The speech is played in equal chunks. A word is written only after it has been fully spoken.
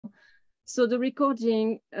So the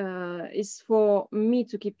recording is for me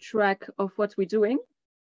to keep track of what we're doing,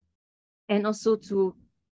 and also to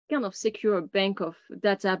kind of secure a bank of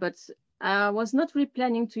data, but I was not really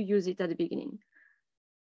planning to use it at the beginning.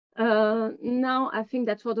 Now I think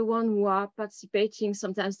that for the one who are participating,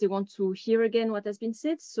 sometimes they want to hear again what has been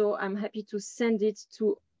said. So I'm happy to send it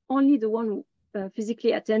to only the one who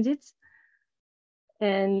physically attended.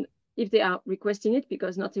 And if they are requesting it,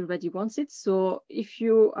 because not everybody wants it. So if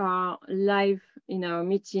you are live in our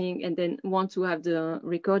meeting and then want to have the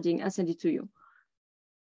recording, I'll send it to you.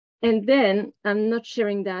 And then I'm not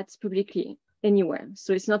sharing that publicly anywhere.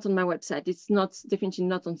 So it's not on my website. It's not definitely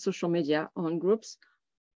not on social media or on groups,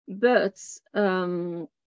 but I'm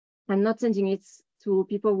not sending it to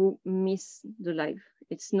people who miss the live.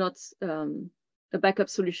 It's not a backup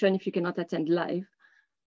solution if you cannot attend live.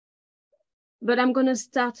 But I'm going to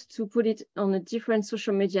start to put it on a different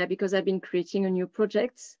social media because I've been creating a new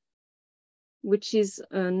project, which is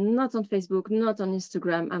not on Facebook, not on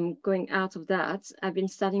Instagram. I'm going out of that. I've been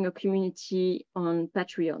starting a community on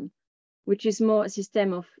Patreon, which is more a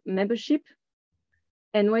system of membership.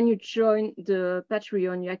 And when you join the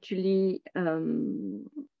Patreon, you actually,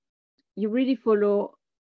 you really follow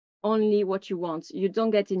only what you want. You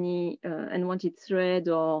don't get any unwanted thread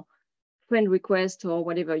or friend request or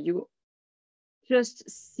whatever. You just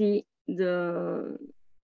see the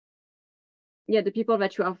people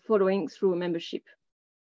that you are following through a membership.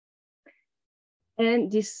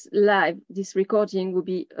 And this recording will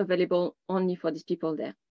be available only for these people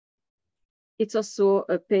there. It's also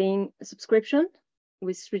a paying subscription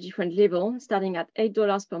with 3 different levels, starting at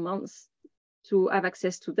 $8 per month to have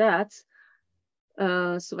access to that.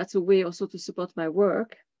 So that's a way also to support my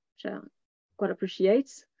work, which I quite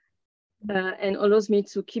appreciate, and allows me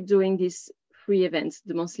to keep doing these free events,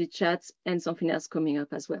 the monthly chats, and something else coming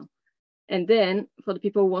up as well. And then for the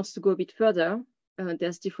people who wants to go a bit further,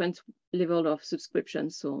 there's different level of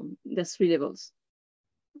subscription. So there's 3 levels.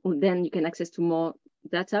 And then you can access to more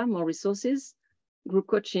data, more resources, group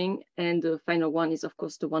coaching, and the final one is, of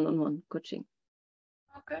course, the one-on-one coaching.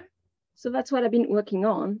 Okay. So that's what I've been working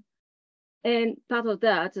on. And part of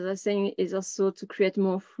that, as I was saying, is also to create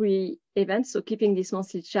more free events. So keeping this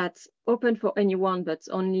monthly chat open for anyone, but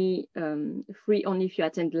only free only if you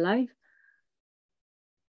attend live.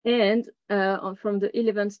 And from the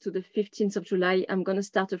 11th to the 15th of July, I'm going to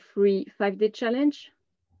start a free 5-day challenge.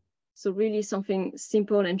 So really something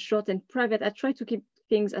simple and short and private. I try to keep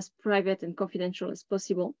things as private and confidential as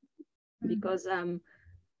possible because I'm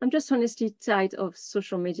just honestly tired of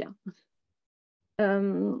social media.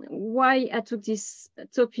 Why I took this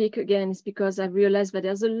topic again is because I realized that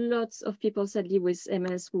there's a lot of people sadly with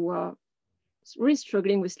MS who are really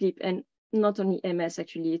struggling with sleep, and not only MS,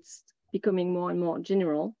 actually, it's becoming more and more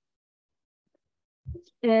general.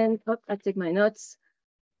 And I take my notes.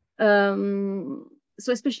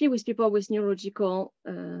 So especially with people with neurological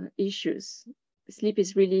issues, sleep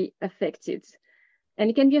is really affected.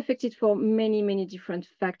 And it can be affected for many, many different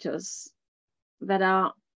factors that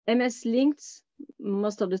are MS linked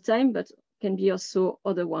most of the time, but can be also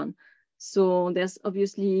other one. So there's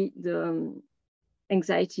obviously the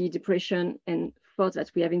anxiety, depression, and thoughts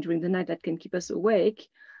that we're having during the night that can keep us awake.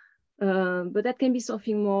 But that can be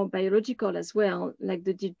something more biological as well, like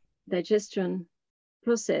the digestion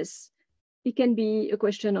process. It can be a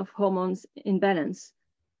question of hormones imbalance.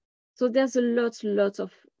 So there's a lot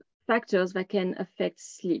of factors that can affect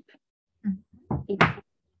sleep.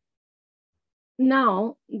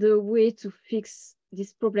 Now, the way to fix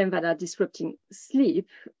this problem that are disrupting sleep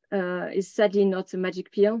is sadly not a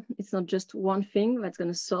magic pill. It's not just one thing that's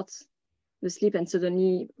going to sort the sleep and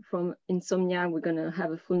suddenly from insomnia, we're going to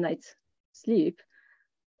have a full night's sleep.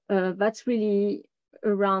 That's really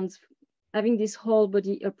around having this whole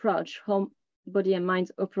body approach, whole body and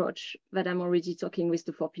mind approach that I'm already talking with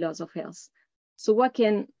the 4 pillars of health. So what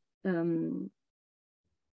can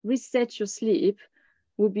reset your sleep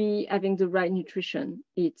would be having the right nutrition.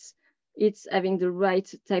 It's having the right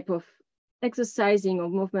type of exercising or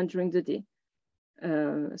movement during the day.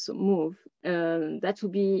 So move. That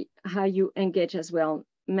would be how you engage as well,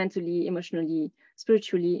 mentally, emotionally,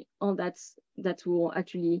 spiritually. All that will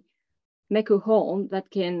actually make a whole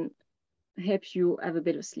that can help you have a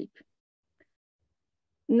better sleep.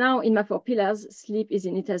 Now, in my 4 pillars, sleep is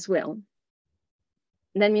in it as well.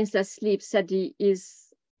 That means that sleep sadly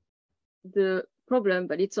is the problem,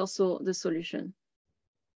 but it's also the solution.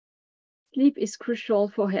 Sleep is crucial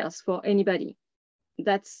for health for anybody.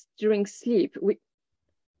 That's during sleep.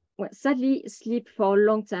 Sadly, sleep for a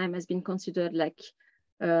long time has been considered like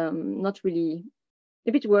not really,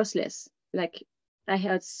 a bit worthless. Like I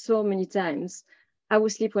heard so many times, I will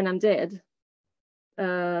sleep when I'm dead,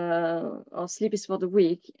 or sleep is for the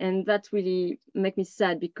weak. And that really makes me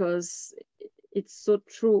sad, because it's so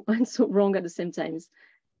true and so wrong at the same time.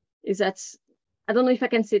 Is that, I don't know if I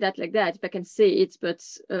can say that like that, if I can say it, but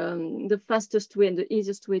the fastest way and the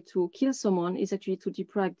easiest way to kill someone is actually to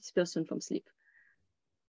deprive this person from sleep.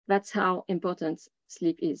 That's how important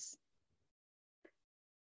sleep is.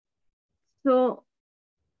 So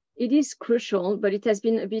it is crucial, but it has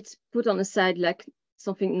been a bit put on the side like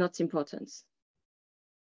something not important.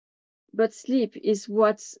 But sleep is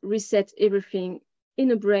what resets everything in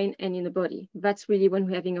the brain and in the body. That's really when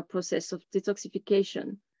we're having a process of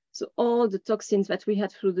detoxification. So all the toxins that we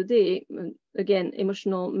had through the day, again,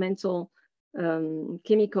 emotional, mental,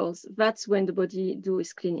 chemicals, that's when the body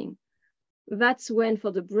does cleaning. That's when,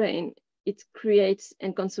 for the brain, it creates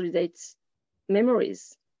and consolidates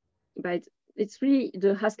memories. But it's really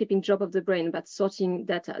the housekeeping job of the brain about sorting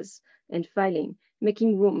data and filing,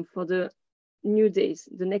 making room for the new days,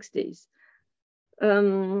 the next days.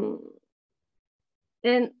 And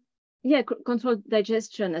yeah, control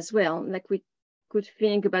digestion as well. Like we could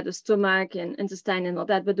think about the stomach and intestine and all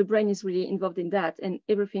that, but the brain is really involved in that, and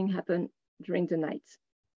everything happens during the night.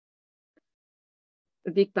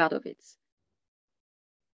 A big part of it.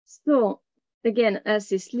 So again, as I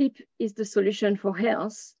say, sleep is the solution for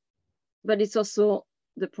health, but it's also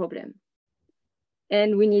the problem.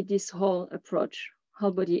 And we need this whole approach,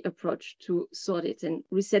 whole body approach to sort it and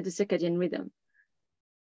reset the circadian rhythm.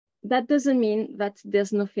 That doesn't mean that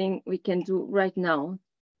there's nothing we can do right now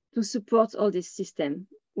to support all this system.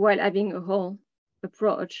 While having a whole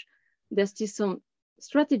approach, there's still some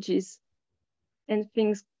strategies and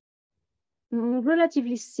things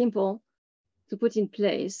relatively simple to put in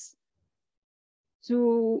place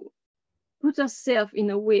to put ourselves in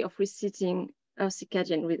a way of resetting our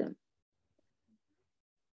circadian rhythm.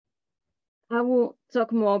 I will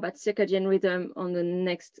talk more about circadian rhythm on the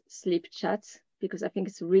next sleep chat, because I think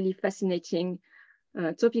it's a really fascinating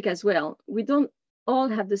topic as well. We don't all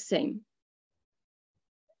have the same.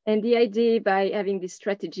 And the idea by having these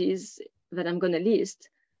strategies that I'm going to list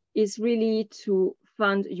is really to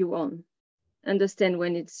find your own, understand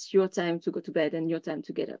when it's your time to go to bed and your time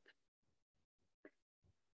to get up.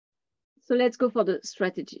 So let's go for the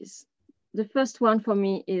strategies. The first one for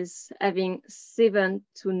me is having 7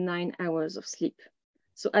 to 9 hours of sleep.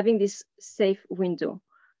 So having this safe window.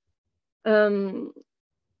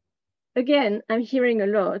 Again, I'm hearing a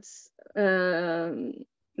lot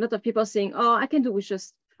of people saying, oh, I can do with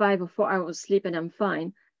just 5 or 4 hours sleep and I'm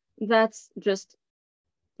fine. That's just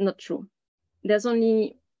not true. There's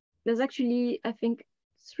actually, I think,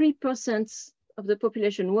 3% of the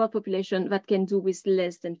population, world population, that can do with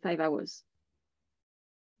less than 5 hours.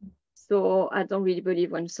 So I don't really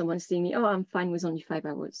believe when someone's saying me, oh, I'm fine with only 5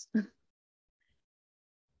 hours.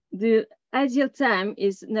 The ideal time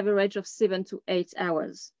is an average of 7 to 8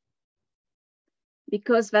 hours,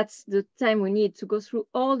 because that's the time we need to go through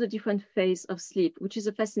all the different phases of sleep, which is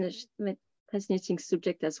a fascinating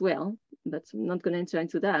subject as well, but I'm not going to enter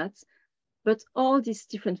into that. But all these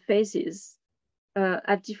different phases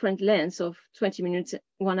have different lengths of 20 minutes,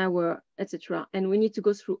 1 hour, etc. And we need to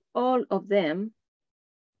go through all of them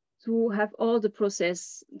to have all the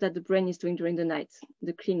process that the brain is doing during the night,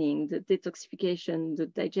 the cleaning, the detoxification, the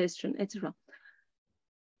digestion, etc.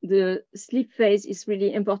 The sleep phase is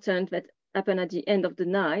really important, that happen at the end of the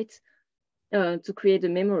night to create the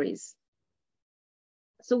memories.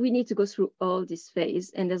 So we need to go through all this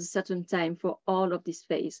phase, and there's a certain time for all of this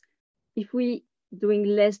phase. If we doing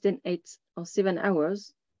less than 8 or 7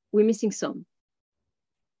 hours, we're missing some.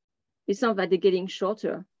 It's not that they're getting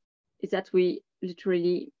shorter, it's that we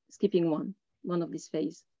literally skipping one of these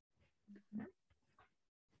phases.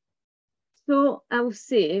 So I would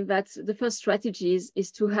say that the first strategy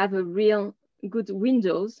is to have a real good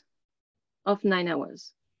windows of 9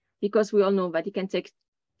 hours, because we all know that it can take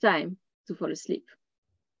time to fall asleep.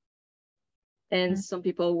 And some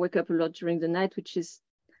people wake up a lot during the night, which is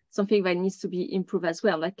something that needs to be improved as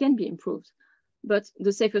well. That can be improved, but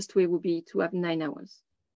the safest way would be to have 9 hours.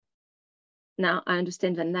 Now, I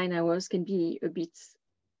understand that 9 hours can be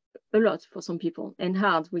a lot for some people and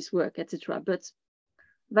hard with work, etc. But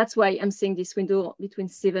that's why I'm saying this window between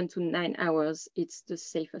 7 to 9 hours, it's the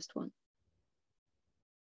safest one.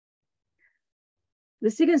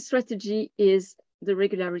 The second strategy is the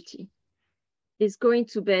regularity. Is going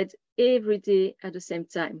to bed every day at the same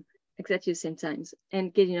time, exactly the same times,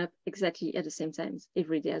 and getting up exactly at the same times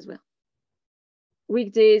every day as well.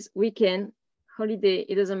 Weekdays, weekend, holiday,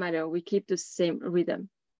 it doesn't matter. We keep the same rhythm,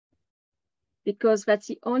 because that's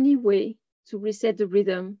the only way to reset the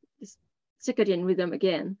rhythm, the circadian rhythm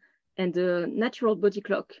again, and the natural body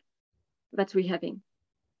clock that we're having.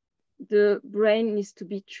 The brain needs to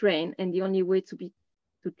be trained, and the only way to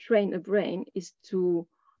train a brain is to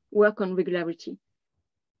work on regularity.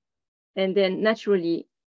 And then naturally,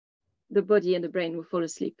 the body and the brain will fall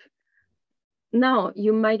asleep. Now,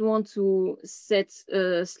 you might want to set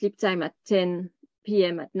a sleep time at 10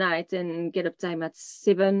 p.m. at night and get up time at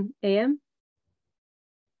 7 a.m.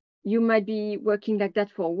 You might be working like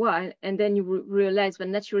that for a while, and then you will realize that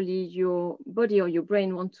naturally your body or your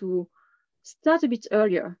brain want to start a bit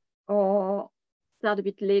earlier or start a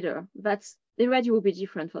bit later. That's the radio will be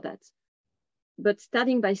different for that. But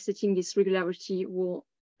starting by setting this regularity will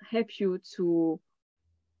help you to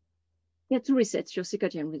reset your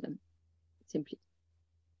circadian rhythm, simply.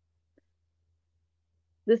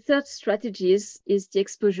 The third strategy is the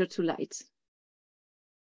exposure to light.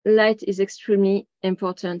 Light is extremely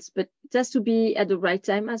important, but it has to be at the right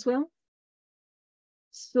time as well.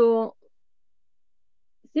 So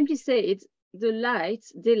simply said, daylight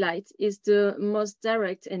is the most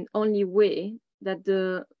direct and only way that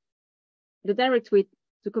the direct way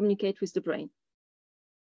to communicate with the brain.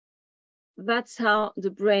 That's how the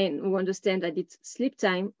brain will understand that it's sleep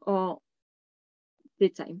time or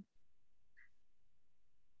daytime.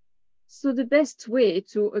 So the best way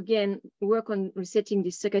to, again, work on resetting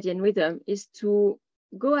this circadian rhythm is to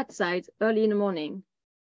go outside early in the morning,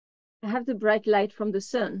 have the bright light from the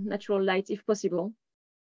sun, natural light if possible.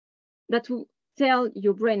 That will tell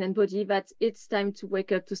your brain and body that it's time to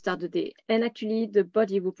wake up to start the day. And actually the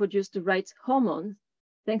body will produce the right hormone,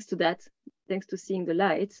 thanks to that, thanks to seeing the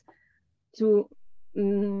light, to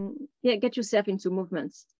get yourself into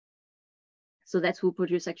movements. So that will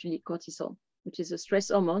produce actually cortisol, which is a stress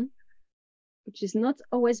hormone, which is not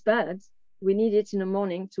always bad. We need it in the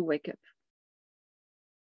morning to wake up.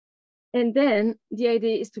 And then the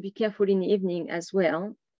idea is to be careful in the evening as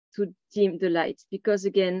well, to dim the light, because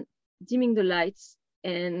again, dimming the lights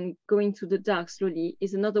and going to the dark slowly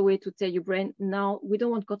is another way to tell your brain, now we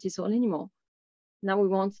don't want cortisol anymore. Now we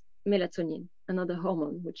want melatonin, another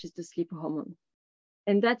hormone, which is the sleep hormone.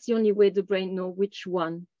 And that's the only way the brain knows which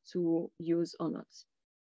one to use or not.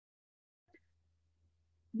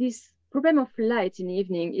 This problem of light in the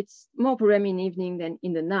evening, it's more problem in the evening than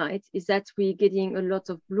in the night, is that we're getting a lot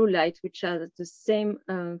of blue light, which are the same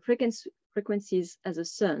frequencies as the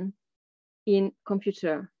sun in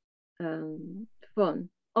computer, phone,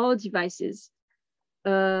 all devices.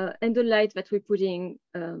 And the light that we're putting,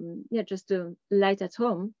 just the light at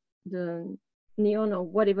home, the neon or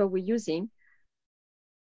whatever we're using,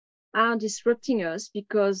 are disrupting us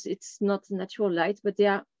because it's not natural light, but they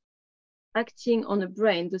are acting on the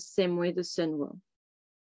brain the same way the sun will.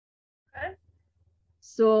 Okay.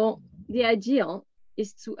 So the ideal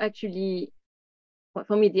is to actually, well,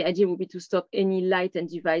 for me, the idea would be to stop any light and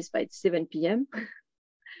device by 7 p.m.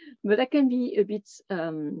 But that can be a bit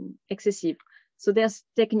excessive. So there's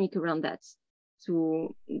technique around that.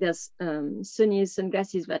 There's sunny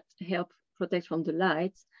sunglasses that help protect from the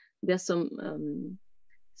light. There's some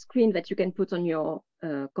screen that you can put on your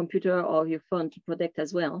computer or your phone to protect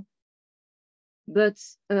as well. But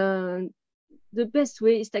the best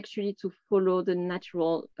way is actually to follow the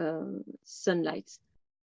natural sunlight.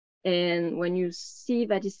 And when you see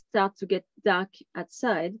that it starts to get dark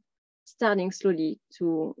outside, starting slowly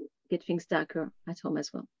to get things darker at home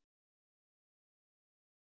as well.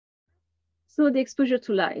 So the exposure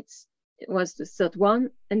to light was the third one.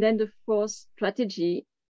 And then the fourth strategy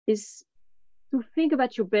is to think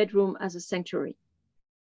about your bedroom as a sanctuary.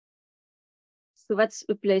 So that's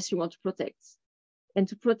a place you want to protect. And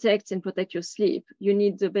to protect your sleep, you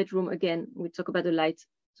need the bedroom, again, we talk about the light,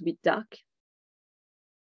 to be dark.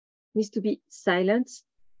 It needs to be silent.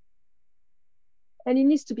 And it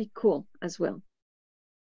needs to be cool as well.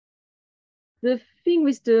 The thing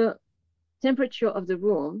with the temperature of the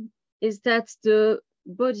room is that the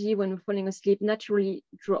body, when we're falling asleep, naturally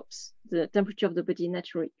drops. The temperature of the body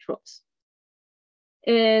naturally drops.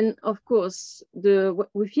 And of course,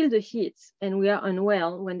 we feel the heat and we are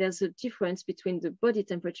unwell when there's a difference between the body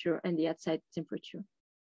temperature and the outside temperature.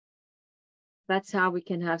 That's how we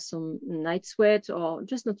can have some night sweat or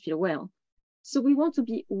just not feel well. So we want to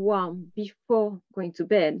be warm before going to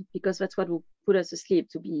bed, because that's what will put us asleep,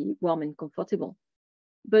 to be warm and comfortable.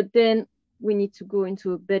 But then we need to go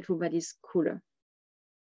into a bedroom that is cooler,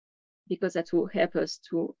 because that will help us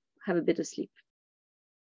to have a better sleep.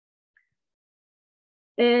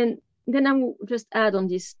 And then I will just add on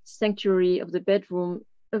this sanctuary of the bedroom,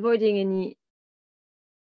 avoiding any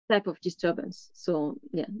type of disturbance. So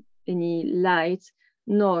yeah, any light,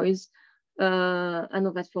 noise. I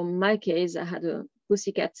know that for my case, I had a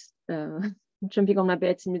pussycat jumping on my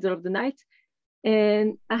bed in the middle of the night.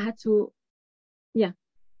 And I had to,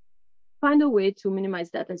 find a way to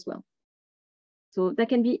minimize that as well. So that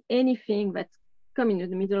can be anything that comes in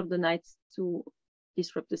the middle of the night to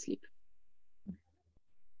disrupt the sleep.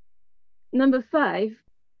 Number 5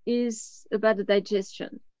 is about the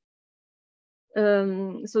digestion.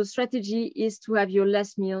 So the strategy is to have your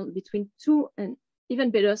last meal between 2 and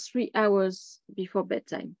even better 3 hours before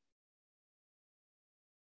bedtime.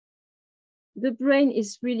 The brain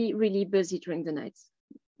is really, really busy during the night.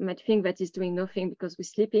 You might think that it's doing nothing because we're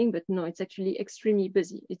sleeping, but no, it's actually extremely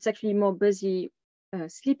busy. It's actually more busy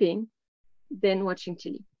sleeping than watching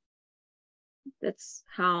TV. That's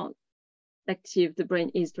how active the brain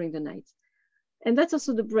is during the night. And that's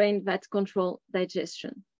also the brain that controls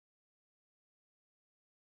digestion.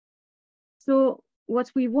 So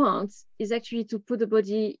what we want is actually to put the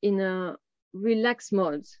body in a relaxed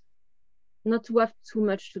mode, not to have too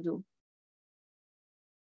much to do.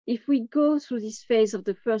 If we go through this phase of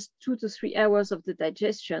the first 2 to 3 hours of the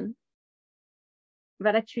digestion,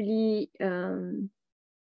 that actually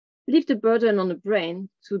leave the burden on the brain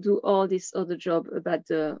to do all this other job about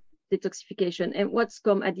the detoxification and what's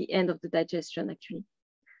come at the end of the digestion, actually.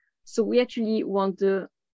 So we actually want the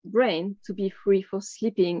brain to be free for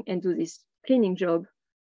sleeping and do this cleaning job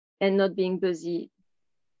and not being busy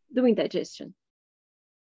doing digestion.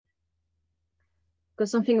 Because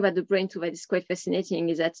something about the brain too that is quite fascinating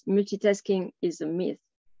is that multitasking is a myth.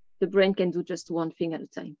 The brain can do just one thing at a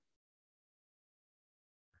time.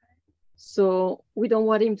 So we don't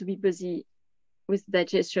want him to be busy with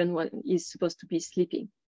digestion when he's supposed to be sleeping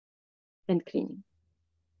and cleaning.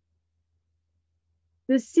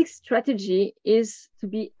 The 6th strategy is to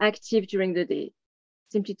be active during the day,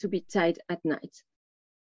 simply to be tired at night.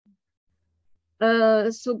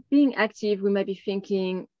 So being active, we might be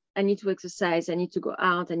thinking, I need to exercise, I need to go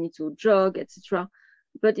out, I need to jog, etc.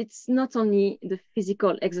 But it's not only the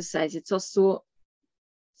physical exercise, it's also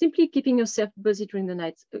simply keeping yourself busy during the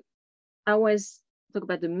night. I always talk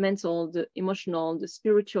about the mental, the emotional, the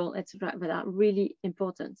spiritual, etc. that are really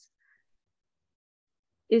important.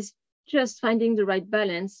 It's just finding the right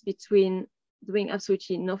balance between doing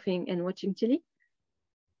absolutely nothing and watching TV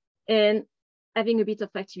and having a bit of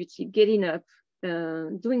activity, getting up,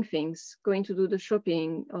 doing things, going to do the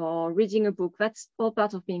shopping or reading a book. That's all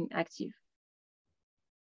part of being active.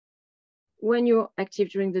 When you're active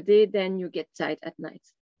during the day, then you get tired at night.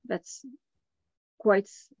 That's quite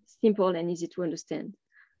simple and easy to understand.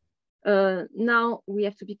 Now we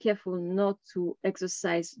have to be careful not to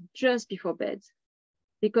exercise just before bed,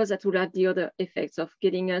 because that will have the other effects of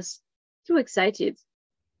getting us too excited.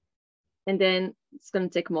 And then it's going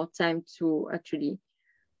to take more time to actually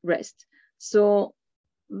rest. So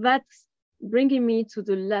that's bringing me to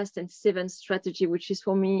the last and 7th strategy, which is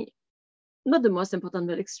for me, not the most important,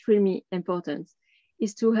 but extremely important,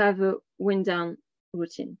 is to have a wind down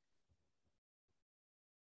routine.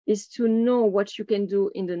 Is to know what you can do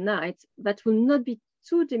in the night that will not be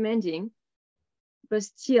too demanding, but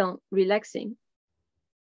still relaxing,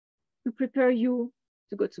 to prepare you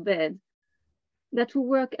to go to bed. That will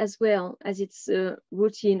work as well as it's a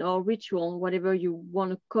routine or ritual, whatever you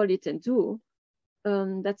want to call it and do.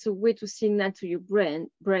 That's a way to signal to your brain,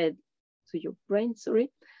 that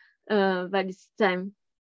it's time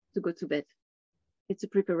to go to bed. It's a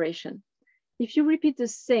preparation. If you repeat the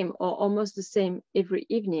same or almost the same every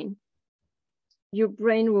evening, your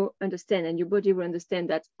brain will understand and your body will understand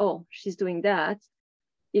that, oh, she's doing that.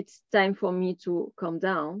 It's time for me to calm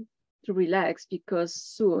down, to relax, because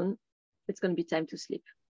soon it's going to be time to sleep.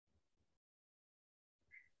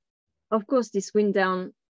 Of course, this wind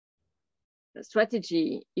down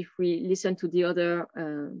strategy, if we listen to the other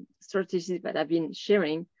strategies that I've been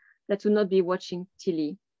sharing, that will not be watching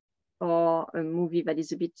TV or a movie that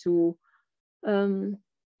is a bit too draining,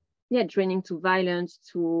 too violent,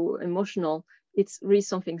 too emotional. It's really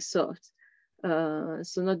something soft.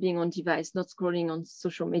 So not being on device, not scrolling on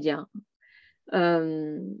social media.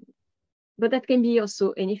 But that can be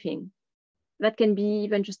also anything. That can be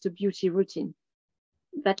even just a beauty routine.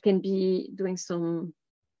 That can be doing some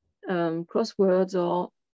crosswords,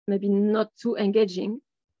 or maybe not too engaging,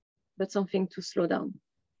 but something to slow down.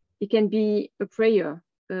 It can be a prayer,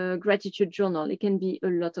 a gratitude journal. It can be a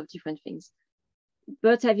lot of different things.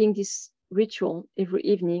 But having this ritual every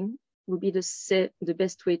evening will be the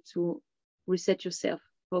best way to reset yourself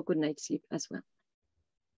for a good night's sleep as well.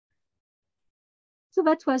 So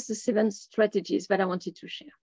that was the 7 strategies that I wanted to share.